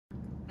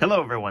Hello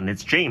everyone,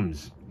 it's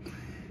James.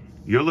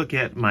 You're looking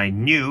at my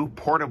new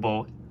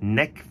portable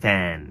neck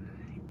fan.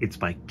 It's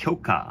by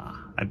Kyoka.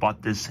 I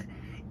bought this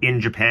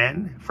in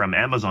Japan from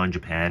Amazon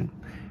Japan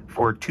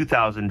for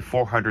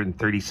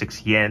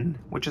 2,436 yen,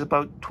 which is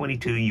about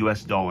 22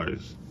 US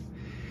dollars.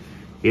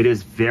 It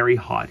is very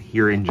hot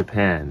here in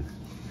Japan,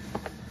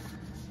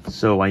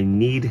 so I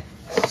need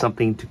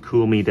something to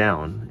cool me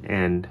down,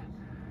 and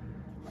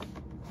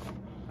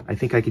I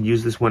think I could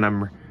use this when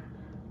I'm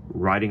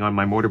riding on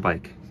my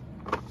motorbike.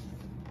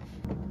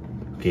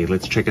 Okay,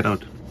 let's check it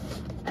out.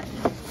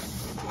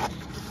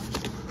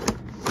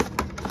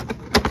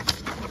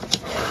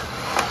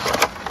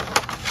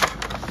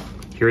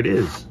 Here it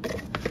is.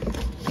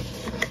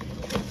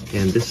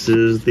 And this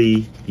is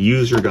the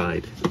user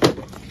guide.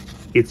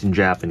 It's in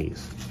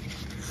Japanese.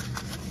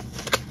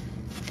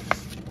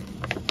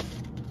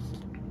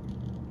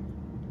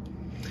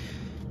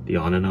 The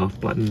on and off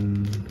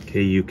button.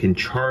 Okay, you can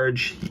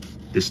charge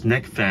this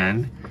neck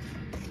fan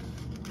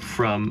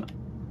from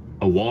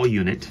a wall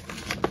unit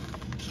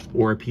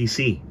or a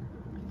PC.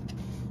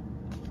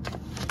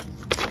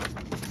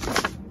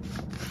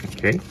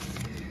 Okay.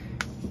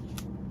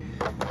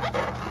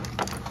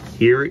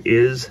 Here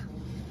is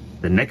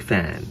the neck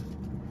fan.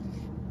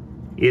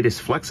 It is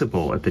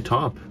flexible at the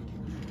top.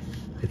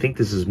 I think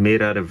this is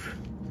made out of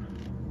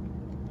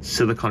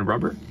silicone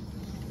rubber.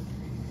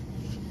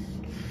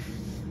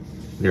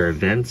 There are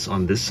vents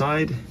on this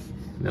side,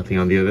 nothing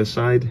on the other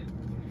side.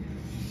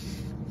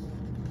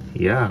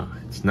 Yeah,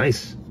 it's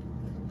nice.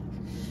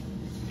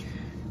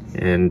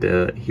 And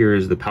here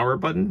is the power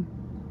button.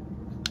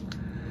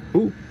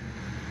 Ooh,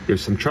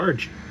 there's some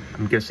charge.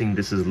 I'm guessing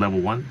this is level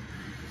 1.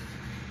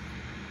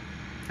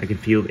 I can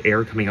feel the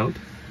air coming out.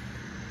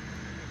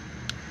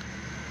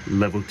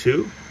 Level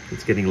 2,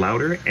 it's getting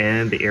louder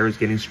and the air is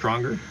getting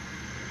stronger.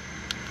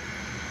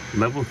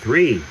 Level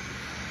 3,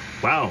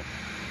 wow.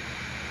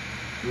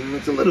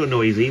 It's a little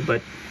noisy,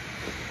 but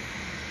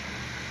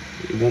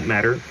it won't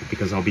matter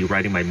because I'll be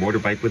riding my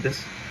motorbike with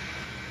this.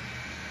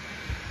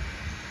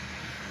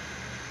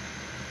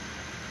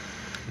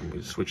 I'm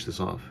going to switch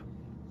this off.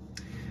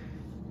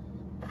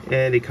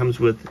 And it comes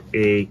with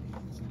a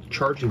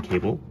charging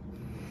cable.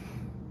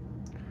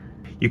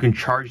 You can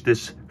charge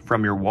this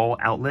from your wall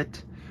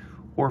outlet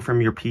or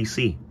from your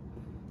PC.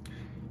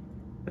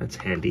 That's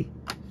handy.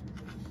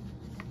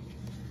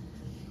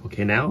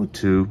 Okay, now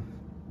to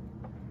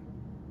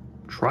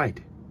try it.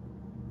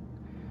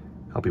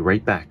 I'll be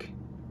right back.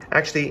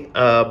 Actually,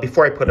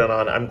 before I put it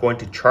on, I'm going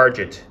to charge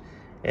it.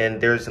 And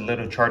there's a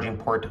little charging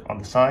port on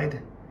the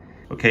side.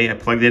 Okay, I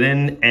plugged it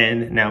in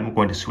and now I'm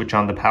going to switch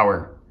on the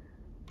power.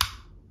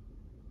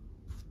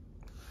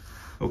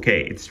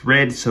 Okay, it's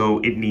red, so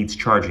it needs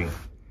charging.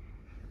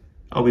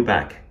 I'll be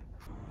back.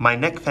 My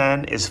neck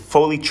fan is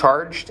fully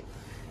charged.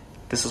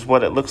 This is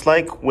what it looks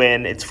like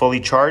when it's fully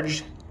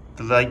charged.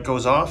 The light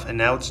goes off and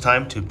now it's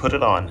time to put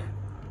it on.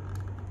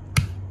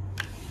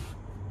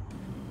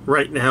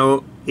 Right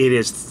now it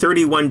is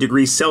 31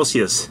 degrees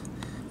Celsius.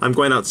 I'm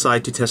going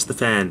outside to test the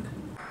fan.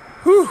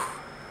 Whew!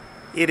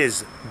 It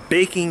is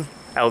baking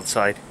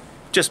outside.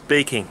 Just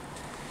baking.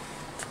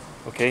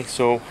 Okay,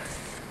 so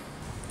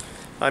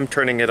I'm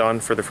turning it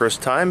on for the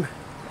first time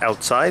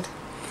outside.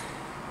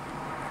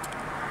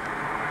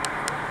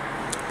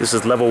 This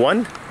is level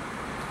 1.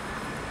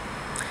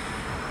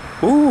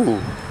 Ooh,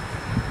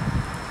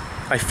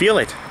 I feel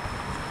it.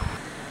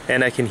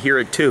 And I can hear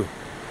it too.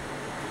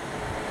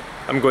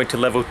 I'm going to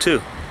level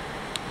 2.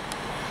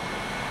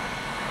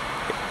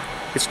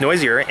 It's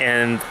noisier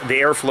and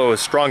the airflow is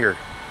stronger.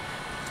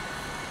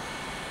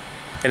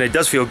 And it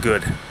does feel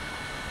good.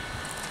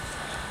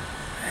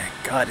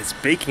 God, it's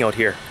baking out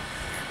here.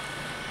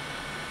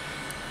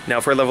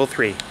 Now for level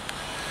 3.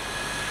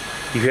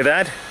 You hear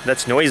that?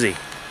 That's noisy.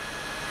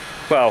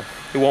 Well,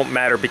 it won't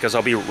matter because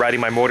I'll be riding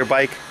my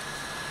motorbike.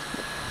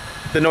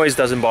 The noise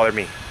doesn't bother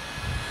me.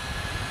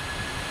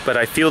 But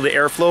I feel the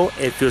airflow.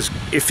 It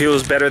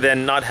feels better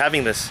than not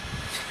having this.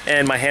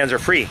 And my hands are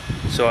free,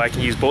 so I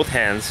can use both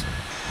hands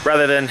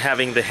rather than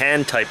having the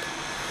hand type.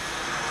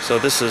 So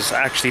this is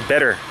actually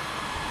better.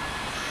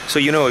 So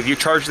you know, if you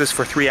charge this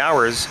for 3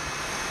 hours,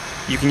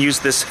 you can use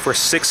this for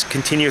 6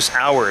 continuous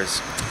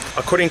hours.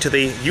 According to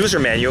the user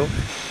manual,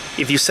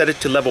 if you set it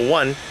to level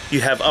 1,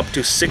 you have up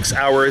to 6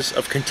 hours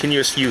of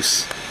continuous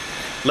use.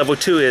 Level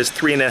 2 is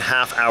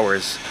 3.5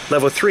 hours.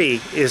 Level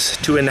 3 is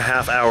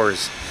 2.5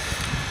 hours.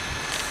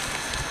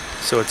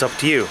 So it's up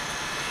to you.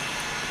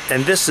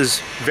 And this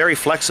is very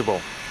flexible.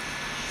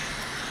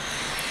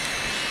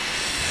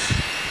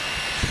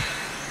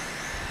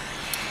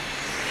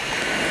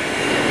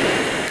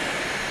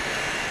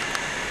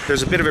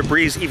 There's a bit of a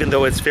breeze even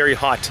though it's very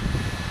hot.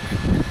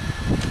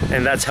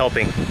 And that's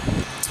helping.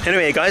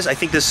 Anyway guys, I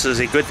think this is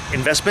a good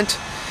investment.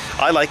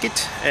 I like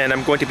it and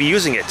I'm going to be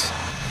using it.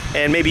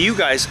 And maybe you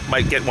guys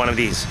might get one of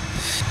these.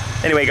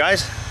 Anyway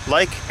guys,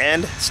 like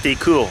and stay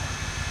cool.